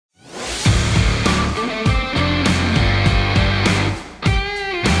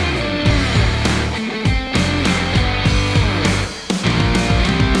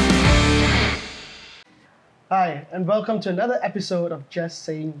and welcome to another episode of Just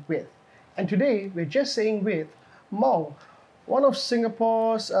Saying With. And today we're just saying with Mong, one of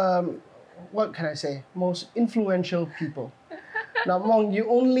Singapore's, what can I say, most influential people. Now, Mong, you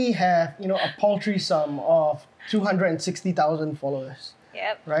only have, a paltry sum of 260,000 followers.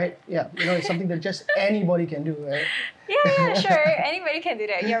 Yep. Right? Yeah, it's something that just anybody can do, right? Yeah, sure. Anybody can do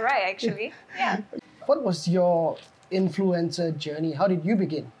that. You're right, actually. Yeah. What was your influencer journey? How did you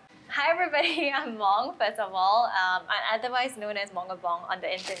begin? Hi everybody, I'm Mong, first of all. I'm otherwise known as Mong on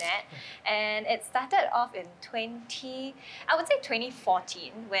the internet. And it started off in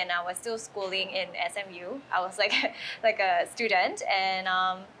 2014 when I was still schooling in SMU. I was like a student, and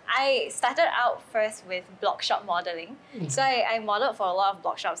I started out first with blog shop modeling. So I modeled for a lot of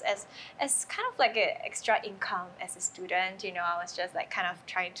blog shops as kind of like an extra income as a student. I was just like kind of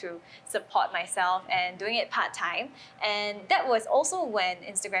trying to support myself and doing it part-time. And that was also when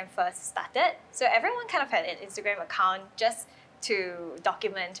Instagram first started. So everyone kind of had an Instagram account just to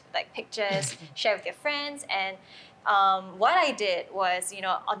document like pictures, share with your friends. And what I did was,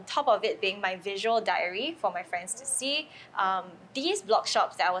 on top of it being my visual diary for my friends to see, these blog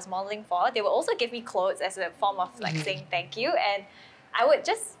shops that I was modeling for, they would also give me clothes as a form of like saying thank you. And I would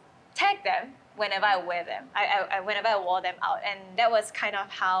just tag them whenever I wear them, whenever I wore them out. And that was kind of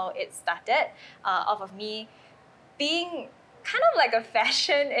how it started, off of me being kind of like a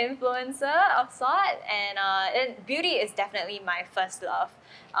fashion influencer of sort, and beauty is definitely my first love.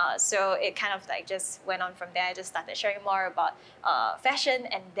 So it kind of like just went on from there. I just started sharing more about fashion,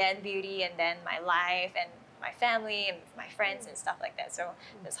 and then beauty, and then my life and my family and my friends and stuff like that. So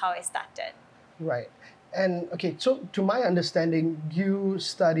that's how I started. Right. And okay, so to my understanding, you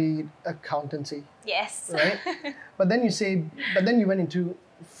studied accountancy. Yes. Right? But then you went into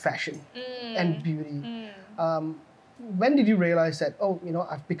fashion and beauty. When did you realize that,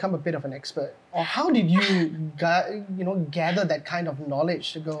 I've become a bit of an expert? Or how did you, gather that kind of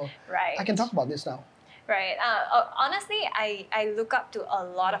knowledge to go, right, I can talk about this now? Right. Honestly, I look up to a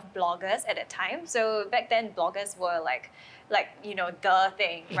lot of bloggers at the time. So back then, bloggers were like the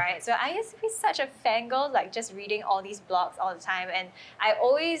thing, right? So I used to be such a fangirl, like just reading all these blogs all the time. And I'm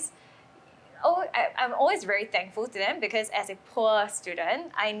always very thankful to them, because as a poor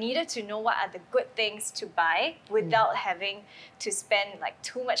student, I needed to know what are the good things to buy without having to spend like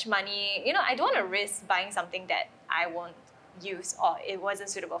too much money. I don't want to risk buying something that I won't use or it wasn't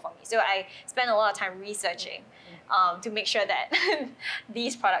suitable for me. So I spent a lot of time researching to make sure that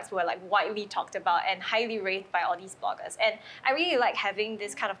these products were like widely talked about and highly rated by all these bloggers. And I really like having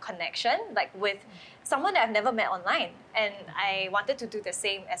this kind of connection like with someone that I've never met online, and I wanted to do the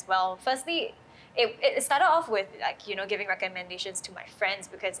same as well. Firstly, it started off with like giving recommendations to my friends,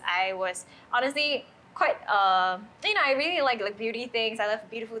 because I was honestly quite I really like beauty things. I love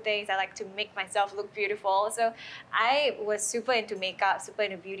beautiful things. I like to make myself look beautiful. So I was super into makeup, super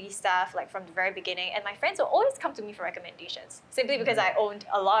into beauty stuff like from the very beginning, and my friends would always come to me for recommendations simply because I owned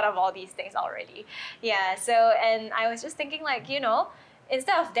a lot of all these things already. Yeah, so and I was just thinking like,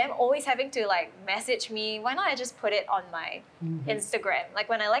 instead of them always having to like message me, why not I just put it on my Instagram? Like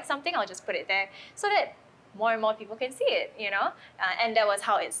when I like something, I'll just put it there so that more and more people can see it, and that was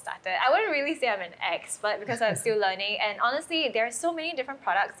how it started. I wouldn't really say I'm an expert because I'm still learning, and honestly, there are so many different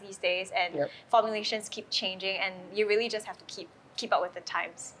products these days, and formulations keep changing, and you really just have to keep up with the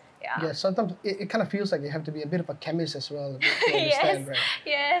times. Yeah, sometimes it kind of feels like you have to be a bit of a chemist as well to understand, right?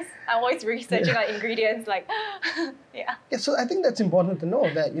 Yes, I'm always researching on ingredients, like, yeah. Yeah, so I think that's important to know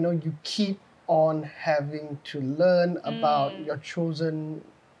that, you keep on having to learn about your chosen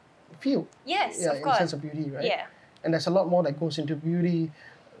field. Yes, yeah, of course. In the sense of beauty, right? Yeah. And there's a lot more that goes into beauty.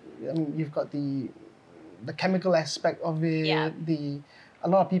 I mean, you've got the chemical aspect of it. Yeah. A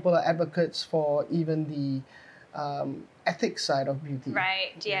lot of people are advocates for even the ethics side of beauty.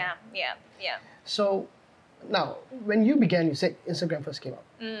 Right. Yeah. So now, when you began, you said Instagram first came up.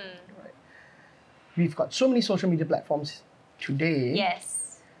 Right. We've got so many social media platforms today.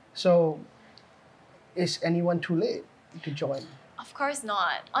 Yes. So, is anyone too late to join? Of course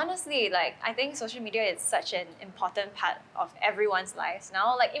not. Honestly, like I think social media is such an important part of everyone's lives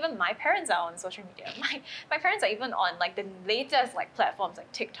now. Like even my parents are on social media. My parents are even on like the latest like platforms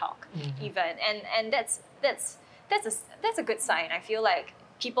like TikTok, even, and that's a good sign. I feel like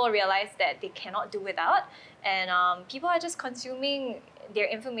people realize that they cannot do without, and people are just consuming their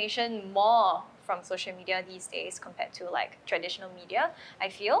information more from social media these days compared to like traditional media, I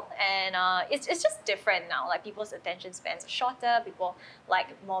feel. And it's just different now. Like people's attention spans are shorter, people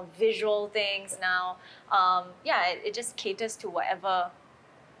like more visual things now. It just caters to whatever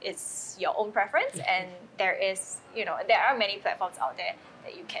is your own preference, and there are many platforms out there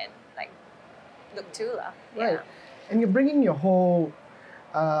that you can like look to. Right. and you're bringing your whole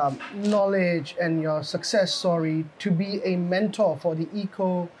knowledge and your success story to be a mentor for the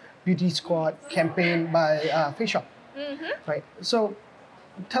Eco Beauty Squad campaign by Face Shop, right? So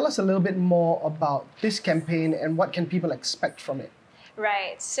tell us a little bit more about this campaign and what can people expect from it.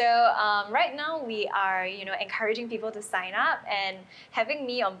 Right. So right now we are, encouraging people to sign up and having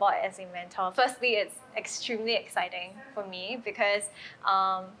me on board as a mentor. Firstly, it's extremely exciting for me because,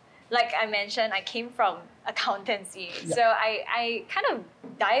 like I mentioned, I came from accountancy. Yeah. So I kind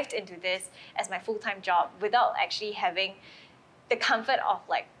of dived into this as my full-time job without actually having the comfort of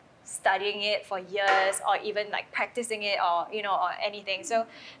like studying it for years or even like practicing it or or anything. So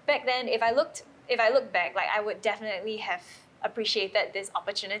back then, if I look back, like I would definitely have appreciated this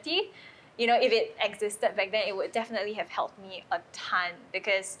opportunity. If it existed back then, it would definitely have helped me a ton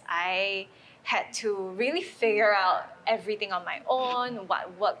because I had to really figure out everything on my own,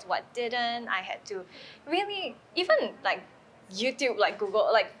 what worked, what didn't. I had to really even like YouTube, like Google,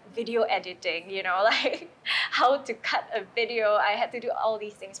 like video editing, like how to cut a video. I had to do all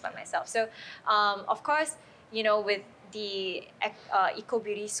these things by myself. So, of course, with the Eco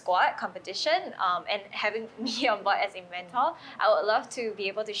Beauty Squad competition and having me on board as a mentor, I would love to be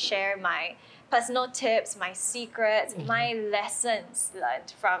able to share my personal tips, my secrets, my lessons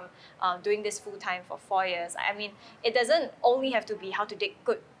learned from doing this full-time for 4 years. I mean, it doesn't only have to be how to take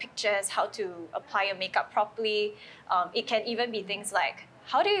good pictures, how to apply your makeup properly. It can even be things like,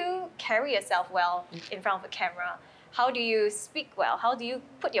 how do you carry yourself well in front of a camera? How do you speak well? How do you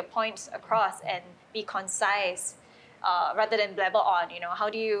put your points across and be concise rather than blabber on? How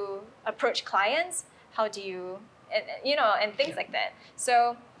do you approach clients? How do you, and things like that.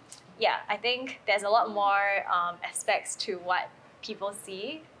 So yeah, I think there's a lot more aspects to what people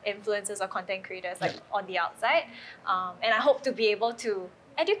see, influencers or content creators, like on the outside. And I hope to be able to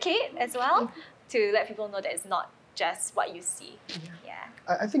educate as well, to let people know that it's not just what you see. Yeah.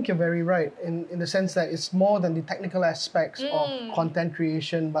 I think you're very right in the sense that it's more than the technical aspects of content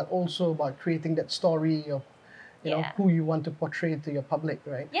creation, but also about creating that story of know who you want to portray to your public,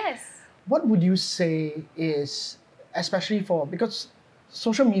 right? Yes. What would you say is, especially because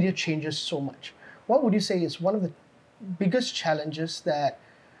social media changes so much, what would you say is one of the biggest challenges that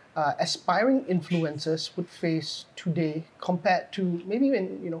aspiring influencers would face today compared to maybe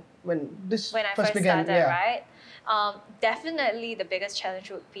when this when I first first began? started, right? Definitely the biggest challenge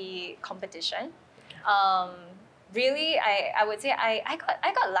would be competition. Really, I would say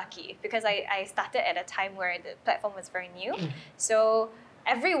I got lucky because I started at a time where the platform was very new. So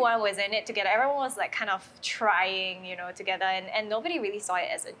everyone was in it together. Everyone was like kind of trying, together, and nobody really saw it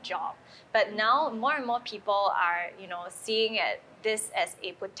as a job. But now more and more people are, seeing this as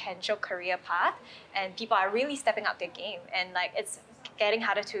a potential career path, and people are really stepping up their game. And like it's getting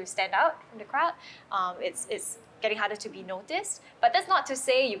harder to stand out from the crowd. It's getting harder to be noticed. But that's not to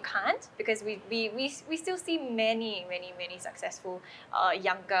say you can't, because we still see many successful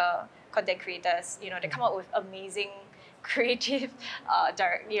younger content creators. They come up with amazing creative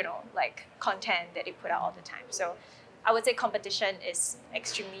like content that they put out all the time. So I would say competition is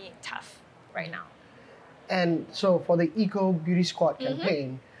extremely tough right now. And so for the Eco Beauty Squad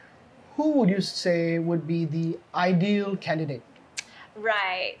campaign, who would you say would be the ideal candidate?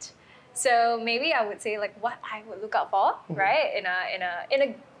 Right. So maybe I would say like what I would look out for, right? In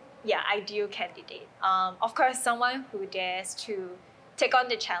a ideal candidate. Of course, someone who dares to take on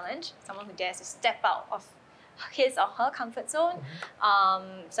the challenge, someone who dares to step out of his or her comfort zone,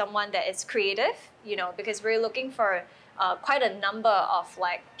 someone that is creative, because we're looking for quite a number of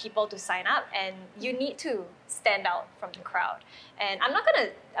like people to sign up, and you need to stand out from the crowd. And I'm not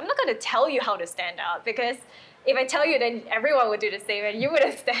gonna tell you how to stand out, because if I tell you, then everyone would do the same and you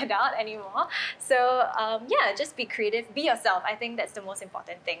wouldn't stand out anymore. So just be creative, be yourself. I think that's the most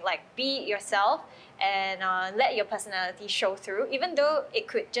important thing. Like, be yourself and let your personality show through, even though it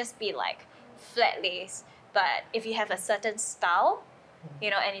could just be like flat lace. But if you have a certain style,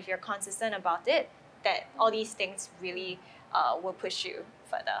 and if you're consistent about it, that all these things really will push you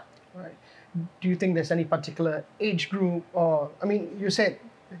further. Right. Do you think there's any particular age group, or I mean, you said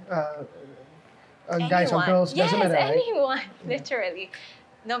guys or girls, doesn't matter, right? Anyone, literally.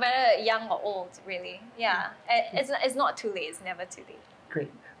 No matter young or old, really. Yeah. It's not too late. It's never too late. Great.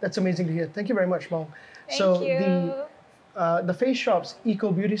 That's amazing to hear. Thank you very much, Mong. Thank you. The Face Shop's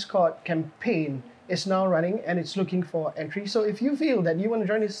Eco Beauty Squad campaign is now running, and it's looking for entry. So if you feel that you want to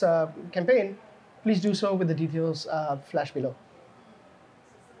join this campaign, please do so with the details flashed below.